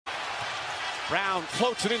Brown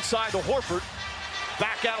floats it inside to Horford.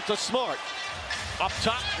 Back out to Smart. Up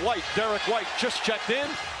top, White. Derrick White just checked in.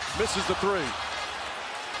 Misses the three.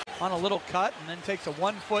 On a little cut and then takes a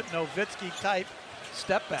 1-foot Nowitzki type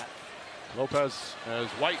step back. Lopez as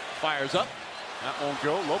White fires up. That won't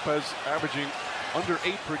go. Lopez averaging under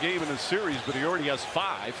 8 per game in this series, but he already has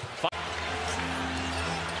 5.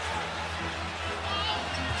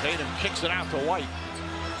 Tatum kicks it out to White.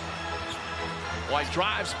 White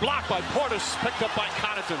drives, blocked by Portis, picked up by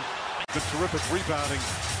Connaughton. The terrific rebounding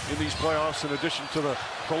in these playoffs in addition to the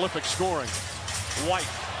prolific scoring. White,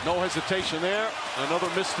 no hesitation there. Another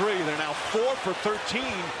missed three. They're now 4 for 13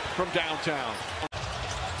 from downtown.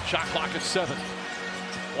 Shot clock at 7.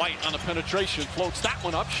 White on the penetration, floats that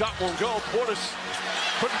one up. Shot won't go. Portis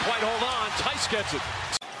couldn't quite hold on. Tice gets it.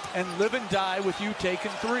 And live and die with you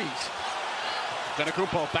taking threes.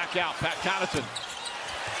 Antetokounmpo back out. Pat Connaughton.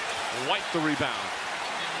 White the rebound.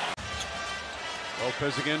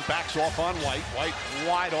 Lopez again backs off on White. White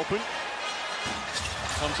wide open.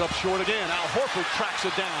 Comes up short again. Al Horford tracks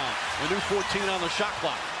it down. A new 14 on the shot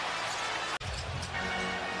clock.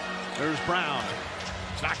 There's Brown.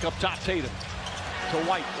 Back up top, Tatum. To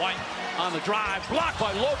White. White on the drive. Blocked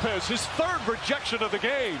by Lopez. His 3rd rejection of the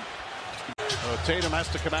game. Tatum has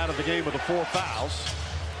to come out of the game with the 4 fouls.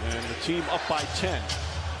 And the team up by 10.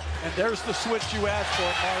 And there's the switch you asked for,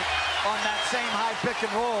 Mark, on that same high pick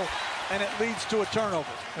and roll, and it leads to a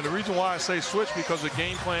turnover. And the reason why I say switch, because the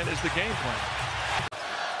game plan is the game plan.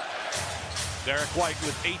 Derrick White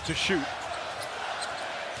with 8 to shoot.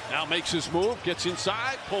 Now makes his move, gets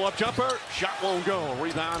inside, pull-up jumper, shot won't go.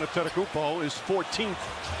 Rebound Antetokounmpo is 14th.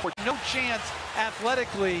 No chance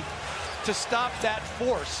athletically to stop that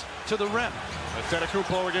force to the rim.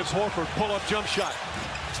 Antetokounmpo against Horford, pull-up jump shot.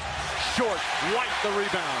 Short, White the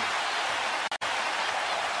rebound.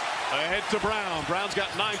 Ahead to Brown. Brown's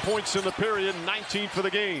got 9 points in the period, 19 for the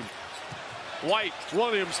game. White,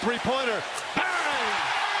 Williams, three-pointer. Bang!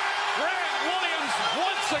 Grant Williams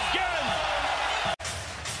once again.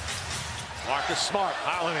 Marcus Smart,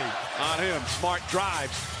 Holiday on him. Smart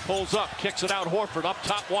drives, pulls up, kicks it out. Horford up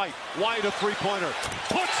top, White. White a three-pointer,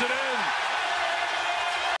 puts it in.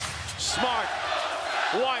 Smart,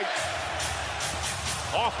 White.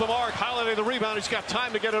 Off the mark, Holiday the rebound. He's got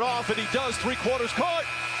time to get it off, and he does. 3/4 court.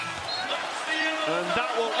 And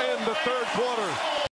that will end the 3rd quarter.